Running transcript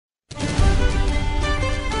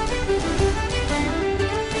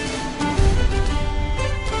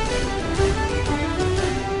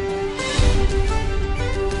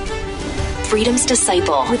Freedom's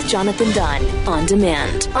Disciple with Jonathan Dunn on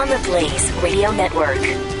demand on the Blaze Radio Network.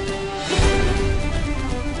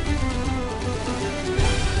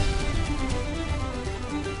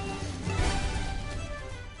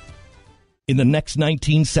 In the next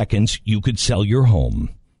 19 seconds, you could sell your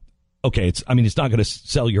home. Okay, it's not going to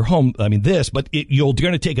sell your home, but you're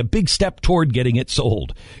going to take a big step toward getting it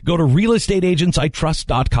sold. Go to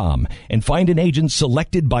realestateagentsitrust.com and find an agent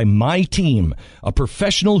selected by my team, a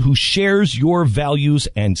professional who shares your values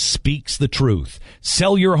and speaks the truth.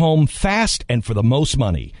 Sell your home fast and for the most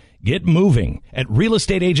money. Get moving at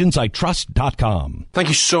realestateagentsitrust.com. Thank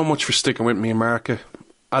you so much for sticking with me, America.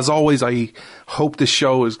 As always, I hope this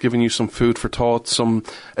show is giving you some food for thought,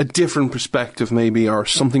 a different perspective maybe, or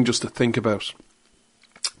something just to think about.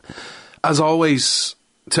 As always,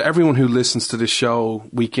 to everyone who listens to this show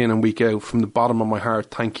week in and week out, from the bottom of my heart,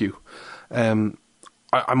 thank you. I'm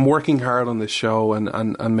working hard on this show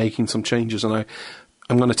and making some changes, and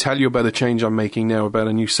I'm going to tell you about a change I'm making now, about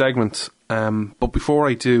a new segment. But before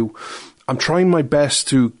I do, I'm trying my best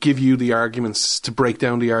to give you the arguments, to break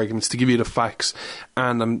down the arguments, to give you the facts,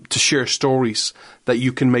 and to share stories that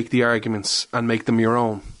you can make the arguments and make them your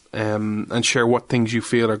own, and share what things you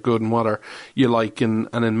feel are good and what are you like, and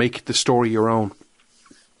then make the story your own.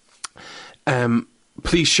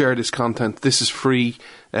 Please share this content. This is free.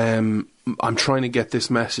 I'm trying to get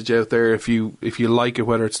this message out there. If you like it,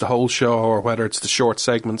 whether it's the whole show or whether it's the short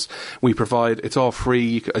segments we provide, it's all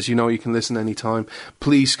free. As you know, you can listen anytime.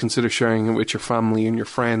 Please consider sharing it with your family and your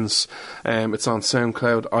friends. It's on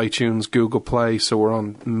SoundCloud, iTunes, Google Play, so we're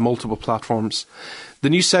on multiple platforms. The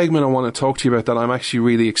new segment I want to talk to you about that I'm actually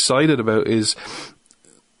really excited about is,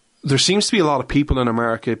 there seems to be a lot of people in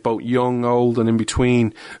America, both young, old and in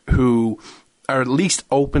between, who are at least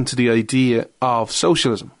open to the idea of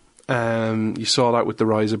socialism. You saw that with the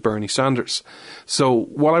rise of Bernie Sanders. So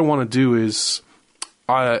what I want to do is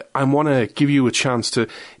I want to give you a chance to,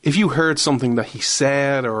 if you heard something that he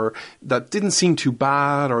said or that didn't seem too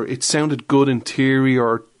bad or it sounded good in theory,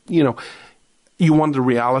 or, you wanted a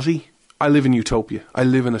reality. I live in utopia. I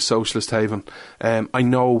live in a socialist haven. I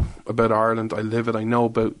know about Ireland. I live it. I know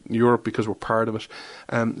about Europe because we're part of it.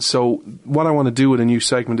 So what I want to do with a new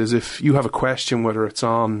segment is, if you have a question, whether it's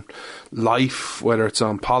on life, whether it's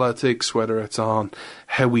on politics, whether it's on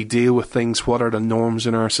how we deal with things, what are the norms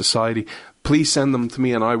in our society, please send them to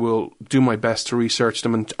me and I will do my best to research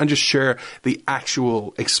them and just share the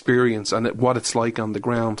actual experience and what it's like on the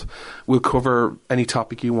ground. We'll cover any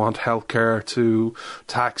topic you want, healthcare to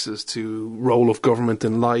taxes to role of government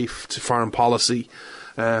in life to foreign policy.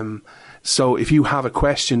 So if you have a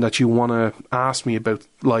question that you want to ask me about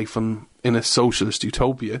life in a socialist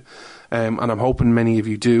utopia, and I'm hoping many of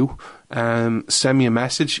you do, send me a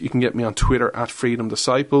message. You can get me on Twitter at Freedom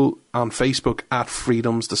Disciple, on Facebook at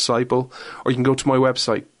Freedom's Disciple, or you can go to my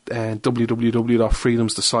website,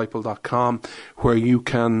 www.freedomsdisciple.com, where you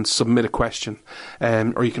can submit a question,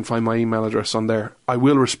 or you can find my email address on there. I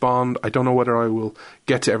will respond. I don't know whether I will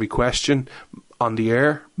get to every question on the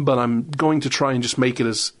air, but I'm going to try and just make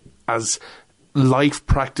it as life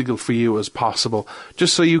practical for you as possible,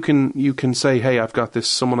 just so you can say, hey, I've got this,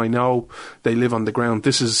 someone I know, they live on the ground,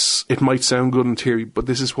 it might sound good in theory, but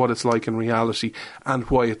this is what it's like in reality and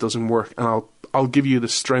why it doesn't work, and I'll give you the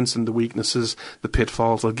strengths and the weaknesses, the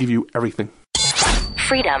pitfalls. I'll give you everything.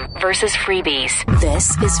 Freedom versus freebies.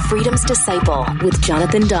 This is Freedom's Disciple with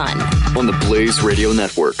Jonathan Dunn on the Blaze Radio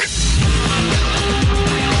Network.